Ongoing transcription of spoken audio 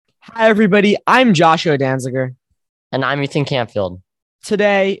Hi, everybody. I'm Joshua Danziger. And I'm Ethan Campfield.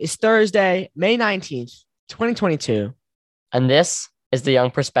 Today is Thursday, May 19th, 2022. And this is The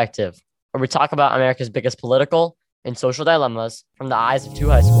Young Perspective, where we talk about America's biggest political and social dilemmas from the eyes of two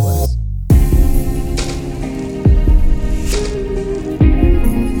high schoolers.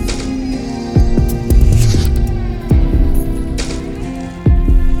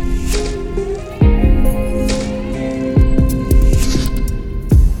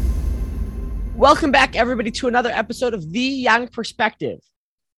 Welcome back, everybody, to another episode of The Young Perspective.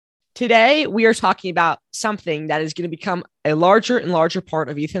 Today, we are talking about something that is going to become a larger and larger part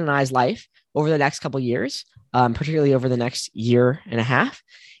of Ethan and I's life over the next couple of years, particularly over the next year and a half.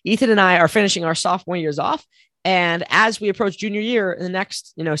 Ethan and I are finishing our sophomore years off. And as we approach junior year in the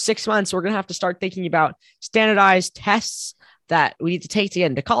next, 6 months, we're going to have to start thinking about standardized tests that we need to take to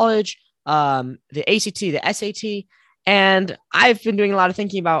get into college, the ACT, the SAT. And I've been doing a lot of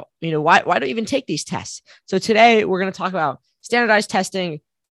thinking about, why do we even take these tests? So today we're going to talk about standardized testing,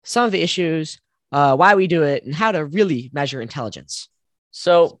 some of the issues, why we do it, and how to really measure intelligence.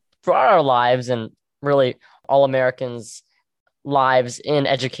 So throughout our lives and really all Americans' lives in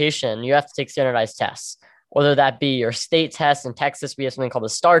education, you have to take standardized tests, whether that be your state test. In Texas, we have something called the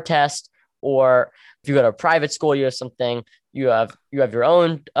STAR test, or if you go to a private school, you have your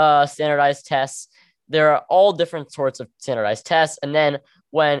own standardized tests. There are all different sorts of standardized tests. And then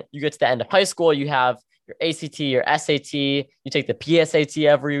when you get to the end of high school, you have your ACT, your SAT, you take the PSAT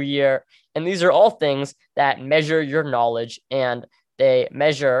every year. And these are all things that measure your knowledge, and they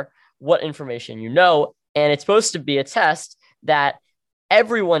measure what information you know. And it's supposed to be a test that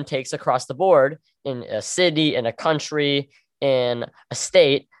everyone takes across the board in a city, in a country, in a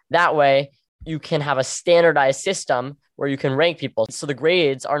state. That way you can have a standardized system where you can rank people. So the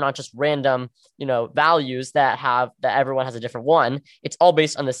grades are not just random, values that everyone has a different one. It's all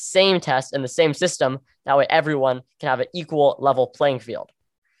based on the same test and the same system. That way everyone can have an equal level playing field.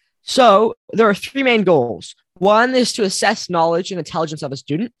 So there are three main goals. One is to assess knowledge and intelligence of a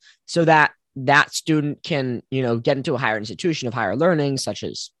student so that that student can, get into a higher institution of higher learning, such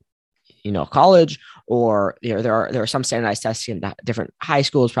as, college, or there are some standardized tests in different high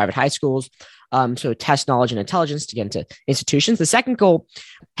schools, private high schools. So test knowledge and intelligence to get into institutions. The second goal,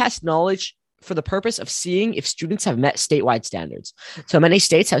 test knowledge for the purpose of seeing if students have met statewide standards. So many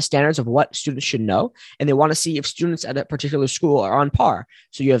states have standards of what students should know, and they want to see if students at a particular school are on par.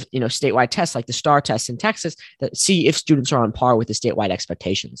 So you have, statewide tests like the STAR test in Texas that see if students are on par with the statewide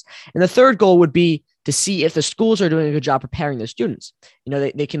expectations. And the third goal would be to see if the schools are doing a good job preparing their students.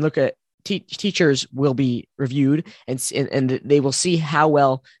 They can look at teachers will be reviewed and they will see how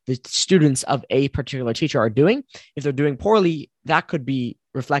well the students of a particular teacher are doing. If they're doing poorly, that could be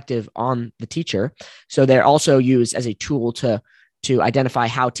reflective on the teacher. So they're also used as a tool to identify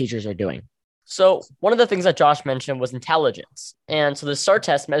how teachers are doing. So one of the things that Josh mentioned was intelligence. And so the STAR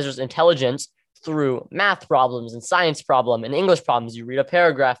test measures intelligence through math problems and science problem and English problems. You read a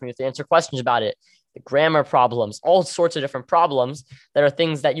paragraph and you have to answer questions about it. The grammar problems, all sorts of different problems that are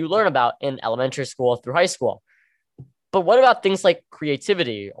things that you learn about in elementary school through high school. But what about things like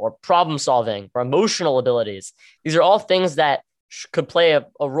creativity or problem solving or emotional abilities? These are all things that could play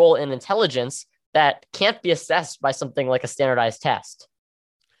a role in intelligence that can't be assessed by something like a standardized test.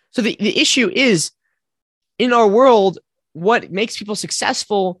 So the issue is, in our world, what makes people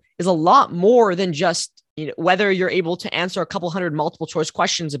successful is a lot more than just whether you're able to answer a couple hundred multiple choice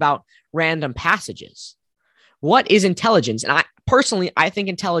questions about random passages. What is intelligence? And I think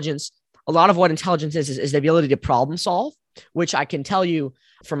intelligence, a lot of what intelligence is the ability to problem solve, which I can tell you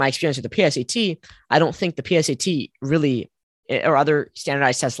from my experience with the PSAT. I don't think the PSAT really, or other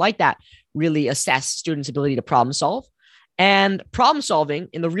standardized tests like that, really assess students' ability to problem solve. And problem solving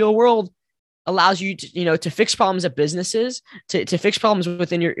in the real world allows you to, to fix problems at businesses, to fix problems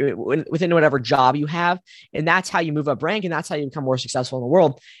within whatever job you have. And that's how you move up rank. And that's how you become more successful in the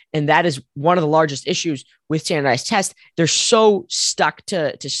world. And that is one of the largest issues with standardized tests. They're so stuck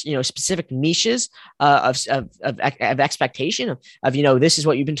to specific niches of expectation of, this is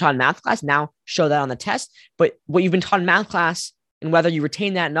what you've been taught in math class. Now show that on the test. But what you've been taught in math class and whether you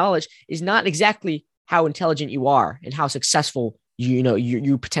retain that knowledge is not exactly how intelligent you are and how successful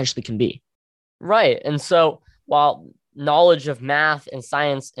you potentially can be. Right. And so while knowledge of math and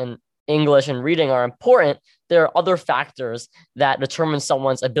science and English and reading are important, there are other factors that determine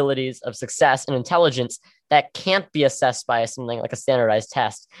someone's abilities of success and intelligence that can't be assessed by something like a standardized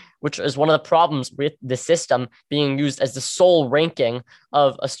test, which is one of the problems with the system being used as the sole ranking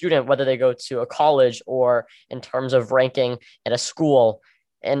of a student, whether they go to a college or in terms of ranking at a school.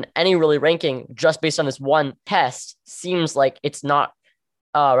 And any really ranking just based on this one test seems like it's not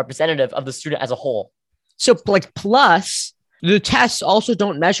representative of the student as a whole. So like plus the tests also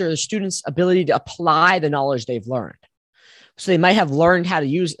don't measure the student's ability to apply the knowledge they've learned. So they might have learned how to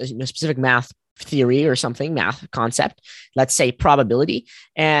use a specific math theory or something, math concept, let's say probability,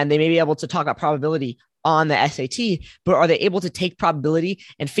 and they may be able to talk about probability on the SAT, but are they able to take probability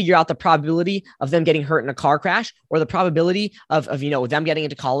and figure out the probability of them getting hurt in a car crash, or the probability of them getting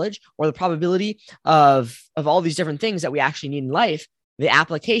into college, or the probability of all these different things that we actually need in life? The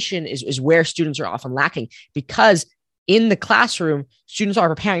application is where students are often lacking, because in the classroom, students are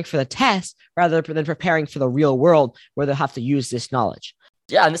preparing for the test rather than preparing for the real world where they'll have to use this knowledge.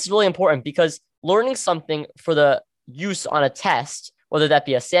 Yeah, and this is really important because learning something for the use on a test, whether that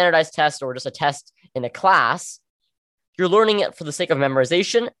be a standardized test or just a test in a class, you're learning it for the sake of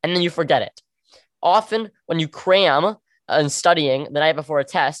memorization, and then you forget it. Often when you cram and studying the night before a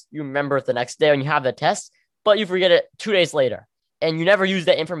test, you remember it the next day when you have the test, but you forget it 2 days later, and you never use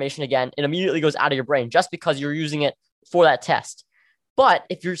that information again. It immediately goes out of your brain just because you're using it for that test. But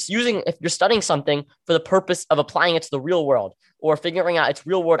if you're studying something for the purpose of applying it to the real world or figuring out its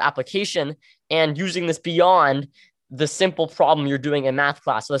real world application and using this beyond the simple problem you're doing in math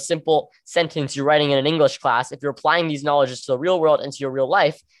class, or the simple sentence you're writing in an English class, if you're applying these knowledges to the real world and to your real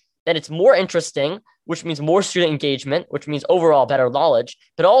life, then it's more interesting, which means more student engagement, which means overall better knowledge,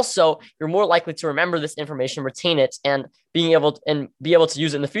 but also you're more likely to remember this information, retain it, and be able to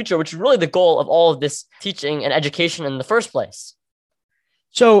use it in the future, which is really the goal of all of this teaching and education in the first place.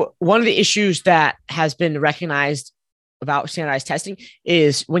 So one of the issues that has been recognized about standardized testing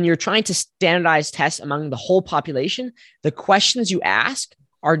is when you're trying to standardize tests among the whole population, the questions you ask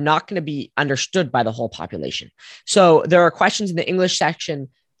are not going to be understood by the whole population. So there are questions in the English section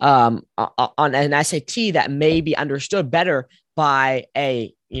on an SAT that may be understood better by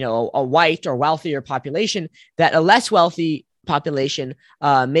a white or wealthier population, that a less wealthy population,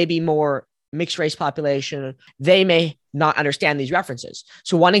 maybe more mixed race population, they may not understand these references.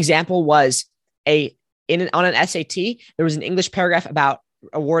 So one example was on an SAT, there was an English paragraph about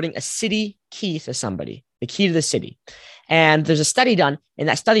awarding a city key to somebody, the key to the city. And there's a study done, and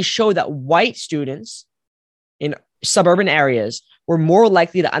that study showed that white students in suburban areas were more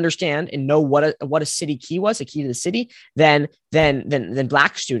likely to understand and know what a city key was, a key to the city, than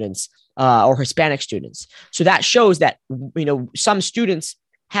Black students or Hispanic students. So that shows that some students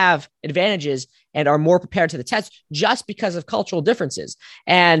have advantages and are more prepared to the test just because of cultural differences.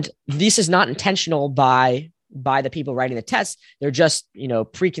 And this is not intentional by the people writing the tests. They're just,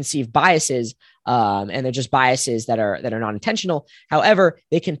 preconceived biases, and they're just biases that are not intentional. However,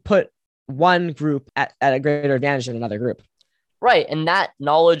 they can put one group at a greater advantage than another group. Right. And that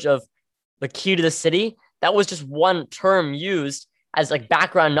knowledge of the key to the city, that was just one term used as like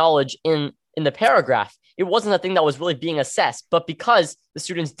background knowledge in the paragraph. It wasn't a thing that was really being assessed, but because the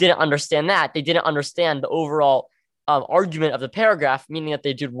students didn't understand that, they didn't understand the overall argument of the paragraph, meaning that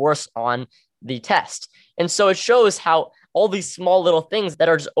they did worse on the test. And so it shows how all these small little things that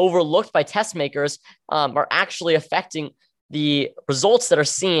are just overlooked by test makers are actually affecting the results that are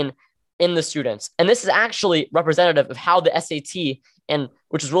seen in the students. And this is actually representative of how the SAT, and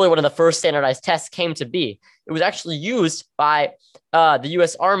which is really one of the first standardized tests, came to be. It was actually used by the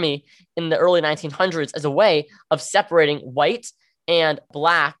U.S. Army in the early 1900s as a way of separating white and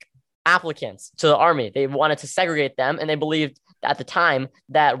Black applicants to the Army. They wanted to segregate them, and they believed at the time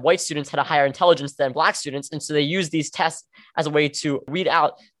that white students had a higher intelligence than Black students. And so they used these tests as a way to weed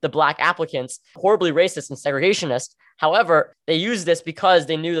out the Black applicants, horribly racist and segregationist. However, they used this because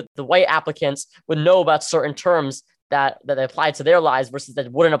they knew that the white applicants would know about certain terms that they applied to their lives versus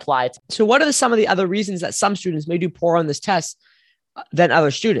that wouldn't apply to. So what are some of the other reasons that some students may do poor on this test than other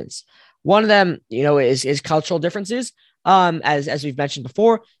students? One of them, is cultural differences, as we've mentioned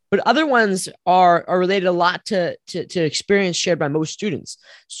before, but other ones are related a lot to experience shared by most students.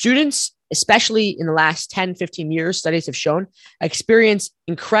 Students, especially in the last 10, 15 years, studies have shown, experience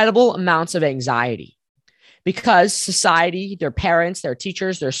incredible amounts of anxiety because society, their parents, their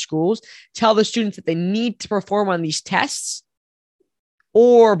teachers, their schools tell the students that they need to perform on these tests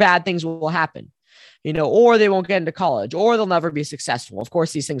or bad things will happen. Or they won't get into college, or they'll never be successful. Of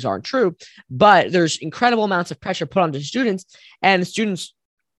course, these things aren't true, but there's incredible amounts of pressure put onto students, and students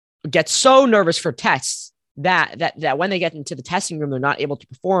get so nervous for tests that when they get into the testing room, they're not able to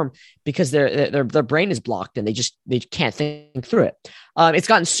perform because their brain is blocked and they can't think through it. It's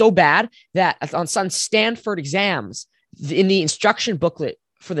gotten so bad that on some Stanford exams, in the instruction booklet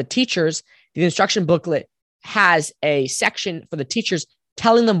for the teachers, the instruction booklet has a section for the teachers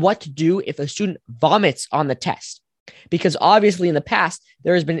telling them what to do if a student vomits on the test. Because obviously in the past,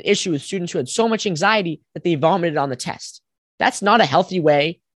 there has been an issue with students who had so much anxiety that they vomited on the test. That's not a healthy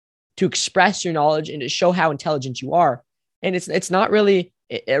way to express your knowledge and to show how intelligent you are. And it's not really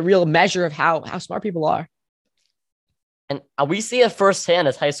a real measure of how smart people are. And we see it firsthand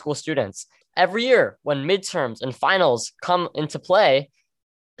as high school students. Every year when midterms and finals come into play,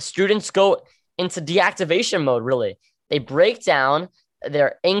 students go into deactivation mode, really. They break down,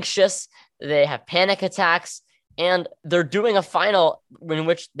 they're anxious, they have panic attacks, and they're doing a final in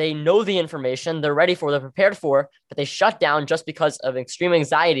which they know the information, they're ready for, they're prepared for, but they shut down just because of extreme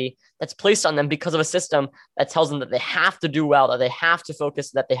anxiety that's placed on them because of a system that tells them that they have to do well, that they have to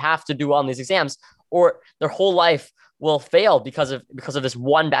focus, that they have to do well in these exams, or their whole life will fail because of this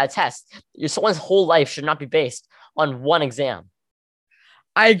one bad test. Someone's whole life should not be based on one exam.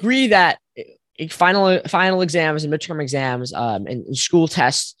 I agree that final exams and midterm exams and school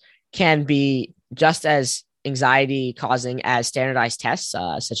tests can be just as anxiety causing as standardized tests,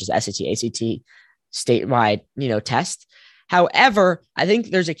 such as SAT, ACT, statewide, test. However, I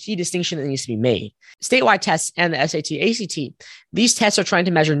think there's a key distinction that needs to be made. Statewide tests and the SAT, ACT, these tests are trying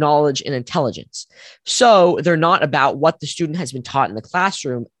to measure knowledge and intelligence. So they're not about what the student has been taught in the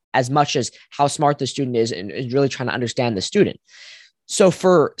classroom as much as how smart the student is and is really trying to understand the student. So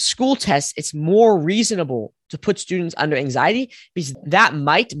for school tests, it's more reasonable to put students under anxiety because that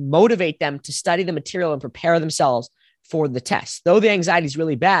might motivate them to study the material and prepare themselves for the test. Though the anxiety is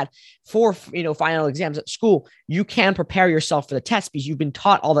really bad for, final exams at school, you can prepare yourself for the test because you've been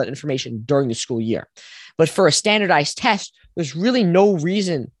taught all that information during the school year. But for a standardized test, there's really no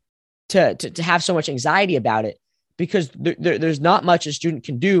reason to have so much anxiety about it because there's not much a student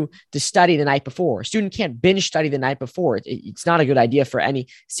can do to study the night before. A student can't binge study the night before. It's not a good idea for any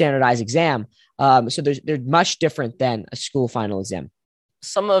standardized exam. So they're much different than a school final exam.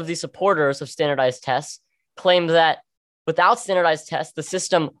 Some of the supporters of standardized tests claim that without standardized tests, the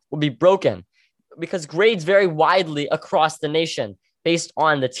system will be broken because grades vary widely across the nation based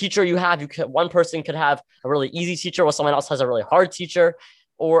on the teacher you have. One person could have a really easy teacher while someone else has a really hard teacher,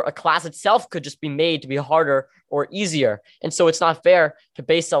 or a class itself could just be made to be harder or easier. And so it's not fair to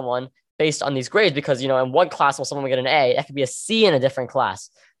base someone based on these grades because, in one class, while someone will get an A, that could be a C in a different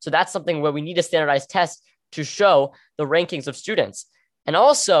class. So that's something where we need a standardized test to show the rankings of students. And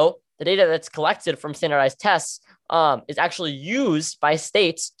also the data that's collected from standardized tests is actually used by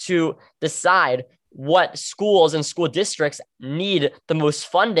states to decide what schools and school districts need the most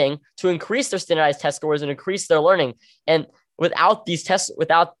funding to increase their standardized test scores and increase their learning. And without these tests,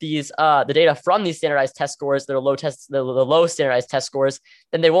 the data from these standardized test scores, the low standardized test scores,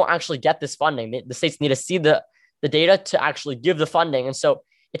 then they won't actually get this funding. The states need to see the data to actually give the funding. And so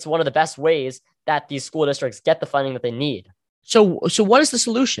it's one of the best ways that these school districts get the funding that they need. So what is the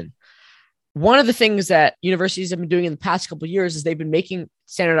solution? One of the things that universities have been doing in the past couple of years is they've been making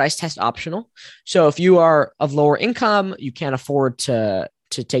standardized tests optional. So if you are of lower income, you can't afford to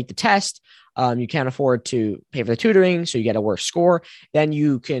take the test. You can't afford to pay for the tutoring, so you get a worse score. Then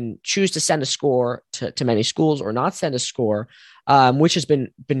you can choose to send a score to many schools or not send a score, which has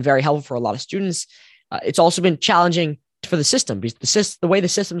been very helpful for a lot of students. It's also been challenging for the system because the way the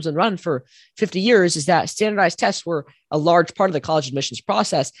system's been run for 50 years is that standardized tests were a large part of the college admissions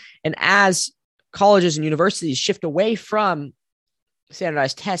process. And as colleges and universities shift away from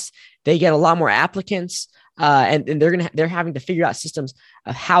standardized tests, they get a lot more applicants. And they're having to figure out systems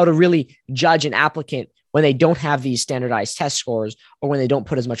of how to really judge an applicant when they don't have these standardized test scores or when they don't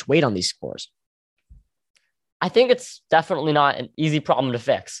put as much weight on these scores. I think it's definitely not an easy problem to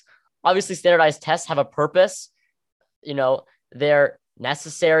fix. Obviously, standardized tests have a purpose. They're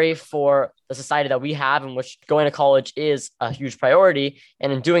necessary for the society that we have in which going to college is a huge priority.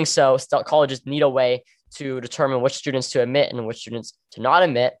 And in doing so, colleges need a way to determine which students to admit and which students to not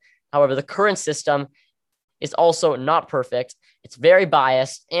admit. However, the current system is also not perfect. It's very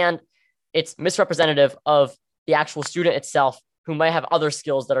biased and it's misrepresentative of the actual student itself, who might have other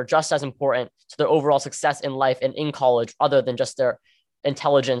skills that are just as important to their overall success in life and in college, other than just their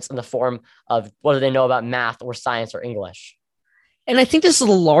intelligence in the form of whether they know about math or science or English. And I think this is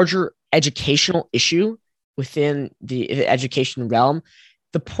a larger educational issue within the education realm.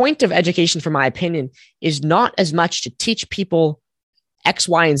 The point of education, from my opinion, is not as much to teach people X,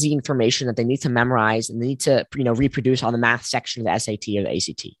 Y, and Z information that they need to memorize and they need to, reproduce on the math section of the SAT or the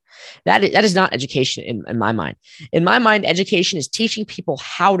ACT. That is not education in my mind. In my mind, education is teaching people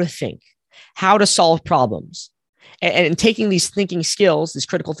how to think, how to solve problems, and taking these thinking skills, these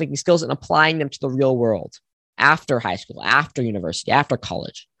critical thinking skills, and applying them to the real world after high school, after university, after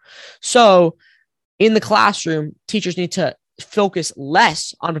college. So in the classroom, teachers need to focus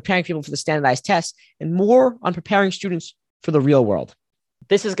less on preparing people for the standardized tests and more on preparing students for the real world.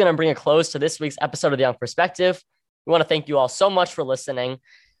 This is going to bring a close to this week's episode of The Young Perspective. We want to thank you all so much for listening.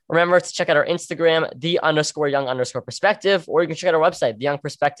 Remember to check out our Instagram, _young_perspective, or you can check out our website,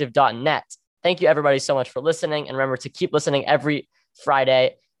 theyoungperspective.net. Thank you, everybody, so much for listening. And remember to keep listening every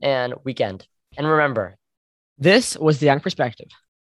Friday and weekend. And remember, this was The Young Perspective.